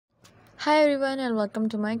Hi everyone and welcome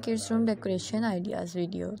to my kids room decoration ideas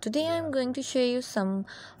video. Today I am going to share you some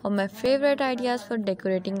of my favorite ideas for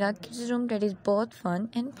decorating a kids room that is both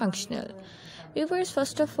fun and functional. Viewers,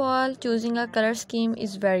 first of all, choosing a color scheme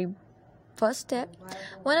is very first step.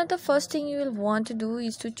 One of the first thing you will want to do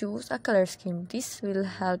is to choose a color scheme. This will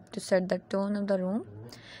help to set the tone of the room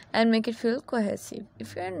and make it feel cohesive.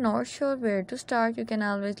 If you are not sure where to start, you can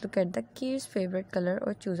always look at the kids' favorite color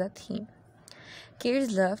or choose a theme.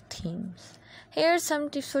 Kids love themes. Here are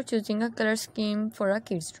some tips for choosing a color scheme for a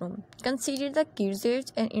kids' room. Consider the kids'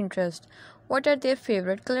 age and interest. What are their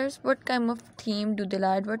favorite colors? What kind of theme do they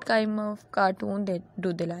like? What kind of cartoon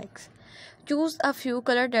do they like? Choose a few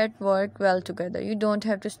colors that work well together. You don't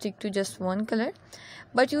have to stick to just one color,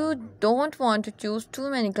 but you don't want to choose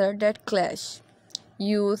too many colors that clash.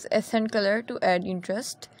 Use accent color to add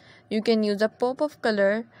interest. You can use a pop of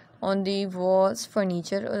color on the walls,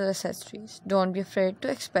 furniture, or accessories. Don't be afraid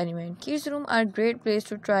to experiment. Kids' rooms are a great place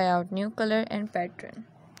to try out new color and pattern.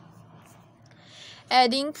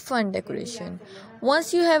 Adding fun decoration.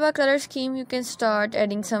 Once you have a color scheme, you can start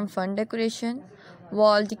adding some fun decoration.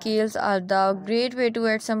 Wall decals are the great way to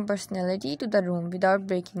add some personality to the room without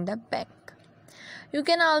breaking the bank. You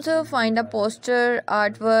can also find a poster,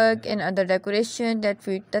 artwork, and other decoration that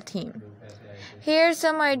fit the theme. Here are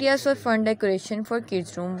some ideas for fun decoration for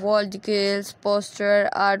kids' room. Wall decals, poster,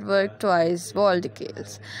 artwork, toys. Wall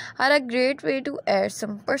decals are a great way to add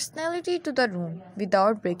some personality to the room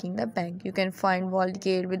without breaking the bank. You can find wall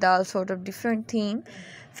decal with all sort of different themes,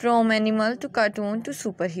 from animal to cartoon to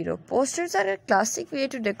superhero. Posters are a classic way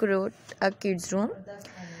to decorate a kids' room.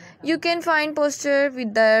 You can find posters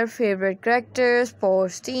with their favorite characters,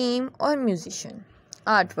 sports team, or musician.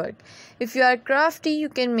 Artwork. If you are crafty, you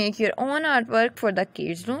can make your own artwork for the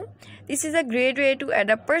kids' room. This is a great way to add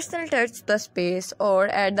a personal touch to the space, or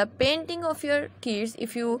add the painting of your kids.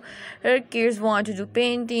 If your kids want to do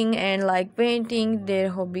painting and like painting, their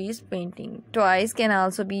hobby is painting. Toys can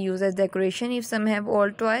also be used as decoration if some have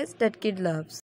old toys that kid loves.